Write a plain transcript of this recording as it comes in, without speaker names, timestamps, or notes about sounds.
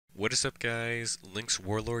What is up, guys? Link's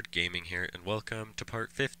Warlord Gaming here, and welcome to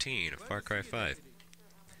part 15 of Far Cry 5.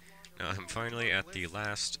 Now, I'm finally at the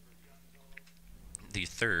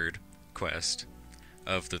third quest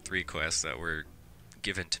of the 3 quests that were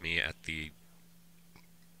given to me at the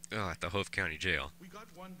Hove County Jail.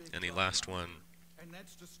 And the last one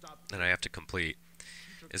that I have to complete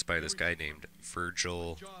is by this guy named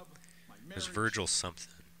Virgil. There's Virgil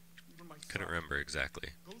something. Couldn't remember exactly.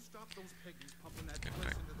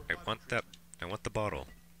 I want the bottle.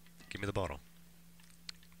 Give me the bottle.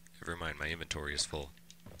 Never mind, my inventory is full.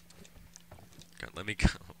 God, let me go.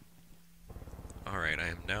 Alright, I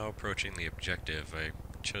am now approaching the objective. I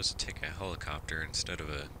chose to take a helicopter instead of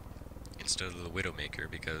the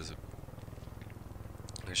Widowmaker because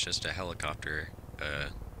there's just a helicopter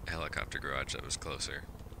garage that was closer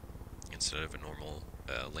instead of a normal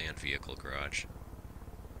land vehicle garage.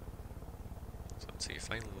 So let's see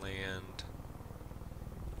if I land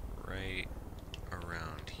right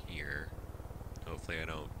around here. Hopefully I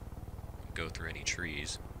don't go through any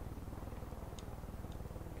trees.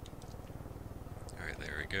 Alright,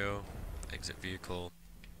 there we go. Exit vehicle.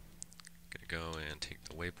 Gonna go and take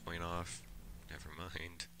the waypoint off. Never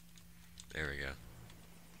mind. There we go.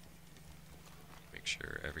 Make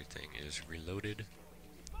sure everything is reloaded.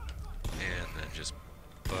 And then just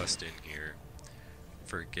bust in here.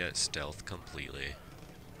 Forget stealth completely.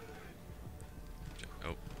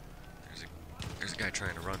 Oh, there's a guy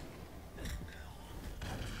trying to run.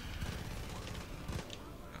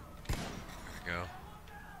 Oh,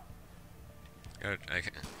 there we go.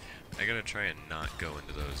 I gotta try and not go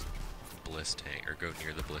into those Bliss tank or go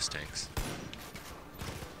near the Bliss tanks.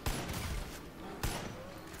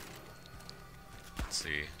 Let's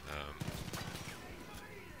see.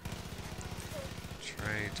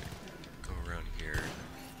 Try to go around here.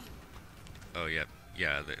 Oh, yep.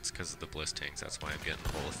 Yeah, it's because of the Bliss tanks. That's why I'm getting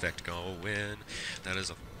the whole effect going. That is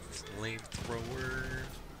a flamethrower.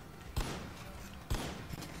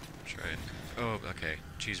 Try it. Oh, okay.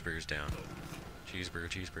 Cheeseburger's down. Cheeseburger,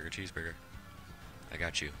 cheeseburger, cheeseburger. I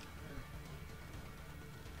got you.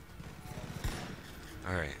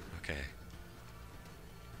 Alright, okay.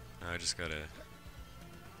 Now I just gotta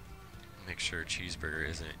make sure Cheeseburger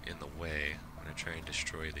isn't in the way when I try and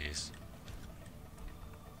destroy these.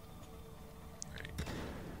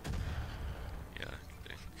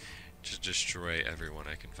 Just destroy everyone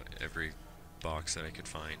I can find, every box that I could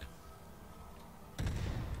find.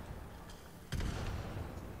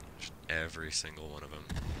 Just every single one of them.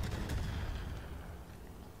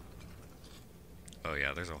 Oh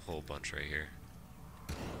yeah, there's a whole bunch right here.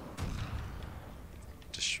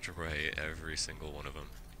 Destroy every single one of them.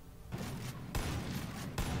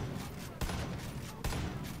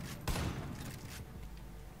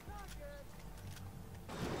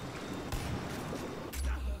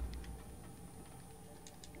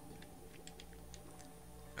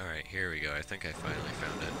 Alright, here we go. I think I finally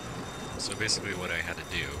found it. So basically what I had to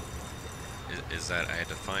do is that I had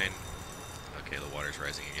to find... Okay, the water's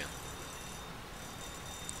rising again.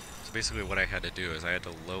 So basically what I had to do is I had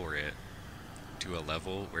to lower it to a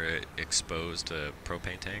level where it exposed a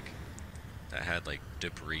propane tank that had like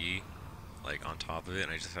debris like on top of it,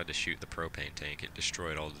 and I just had to shoot the propane tank. It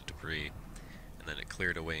destroyed all the debris, and then it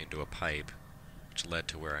cleared away into a pipe, which led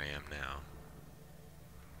to where I am now.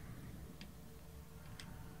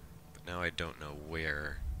 Now I don't know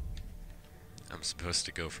where I'm supposed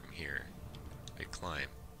to go from here. I climb.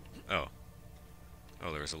 Oh.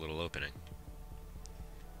 Oh, there was a little opening.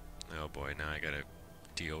 Oh boy, now I gotta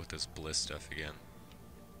deal with this Bliss stuff again.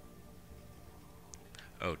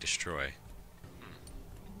 Oh, destroy.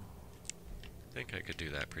 I think I could do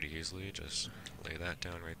that pretty easily. Just lay that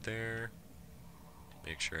down right there.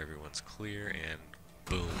 Make sure everyone's clear, and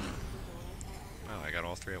boom. Wow, I got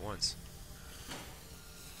all 3 at once.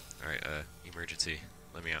 Alright, emergency.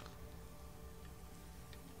 Let me out.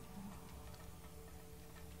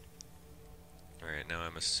 Alright, now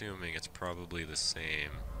I'm assuming it's probably the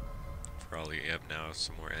same. Probably, yep, now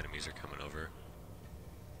some more enemies are coming over.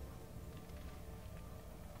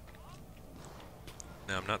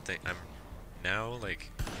 Now I'm now,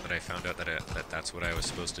 like, that I found out that that's what I was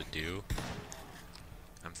supposed to do,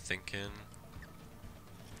 I'm thinking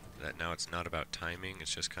that now it's not about timing,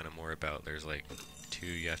 it's just kind of more about there's like 2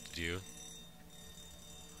 you have to do.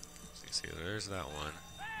 So you see, there's that one.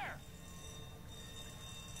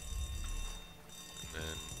 And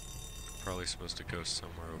then probably supposed to go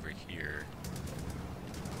somewhere over here.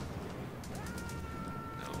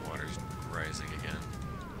 Now the water's rising again.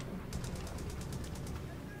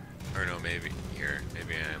 Or no, maybe here.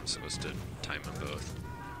 Maybe I am supposed to time them both.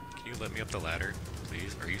 Can you let me up the ladder,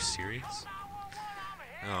 please? Are you serious?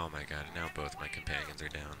 Oh my god, now both my companions are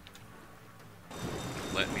down.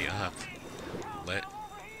 Let me up. Let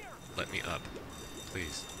me up.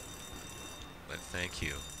 Please. Thank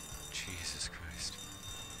you. Jesus Christ.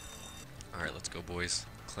 Alright, let's go, boys.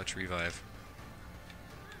 Clutch revive.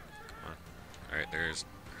 Come on. Alright, there's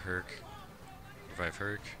Herc. Revive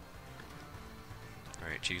Herc.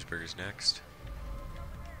 Alright, Cheeseburger's next.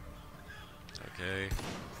 Okay.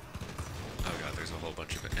 Oh god, there's a whole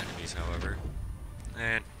bunch of enemies, however.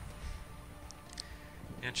 And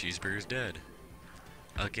Cheeseburger's dead.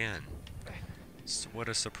 Again. So what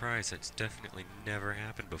a surprise. That's definitely never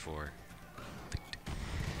happened before.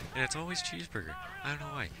 And it's always Cheeseburger. I don't know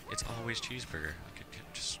why. It's always Cheeseburger.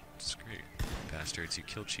 Just screw you, bastards. You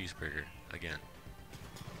killed Cheeseburger. Again.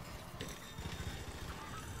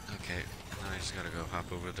 Okay. Now I just gotta go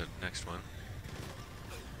hop over the next one.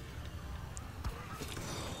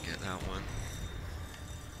 Get that one.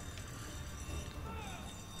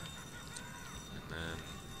 And then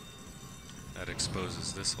that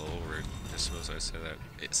exposes this hole where just suppose I say that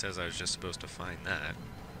it says I was just supposed to find that.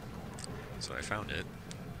 So I found it.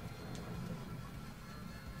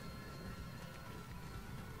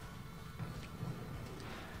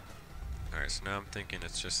 Alright, so now I'm thinking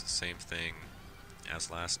it's just the same thing as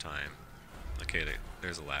last time. Okay,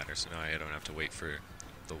 there's a ladder, so now I don't have to wait for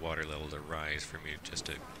the water level to rise for me just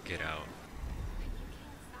to get out.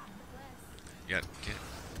 Yeah,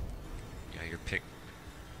 you're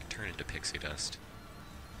turn into pixie dust.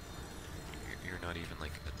 You're not even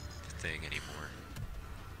like a thing anymore.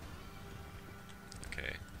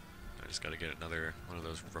 Okay, I just gotta get another one of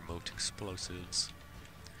those remote explosives.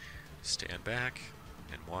 Stand back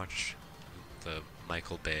and watch the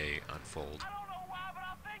Michael Bay unfold.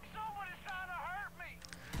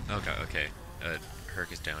 Okay, okay.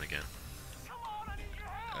 Herc is down again.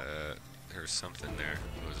 There's something there.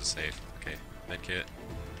 Was it safe? Okay, medkit.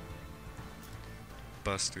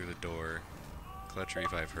 Bust through the door. Clutch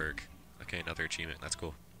revive Herc. Okay, another achievement. That's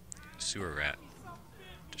cool. Sewer rat.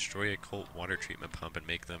 Destroy a cult water treatment pump and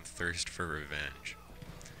make them thirst for revenge.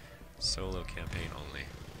 Solo campaign only.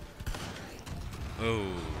 Oh.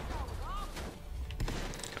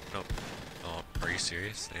 Nope. Oh, are you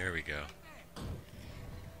serious? There we go.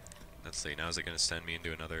 Let's see, now is it going to send me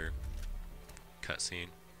into another cutscene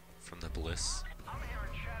from the Bliss? I'm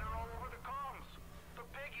hearing chatter all over the comms. The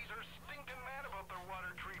Peggies are stinking mad about their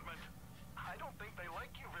water treatment. I don't think they like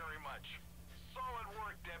you very much. Solid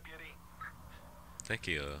work, Deputy. Thank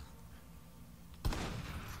you.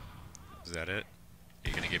 Is that it? Are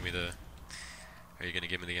you going to give me the... Are you going to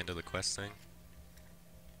give me the end of the quest thing?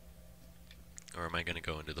 Or am I going to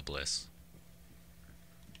go into the Bliss?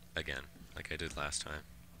 Again, like I did last time.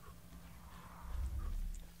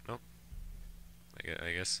 Nope.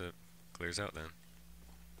 I guess it clears out then.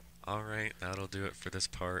 Alright, that'll do it for this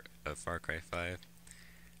part of Far Cry 5.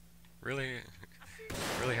 Really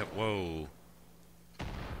have... Whoa!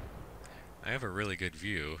 I have a really good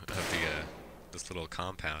view of the, this little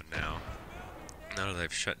compound now. Now that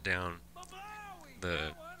I've shut down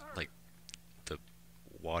the, like, the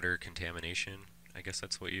water contamination, I guess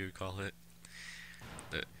that's what you would call it.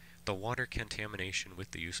 The water contamination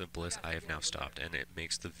with the use of Bliss I have now stopped, and it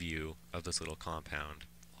makes the view of this little compound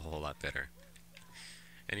a whole lot better.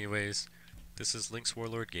 Anyways, this is Link's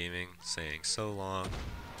Warlord Gaming saying so long,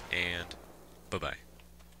 and bye-bye.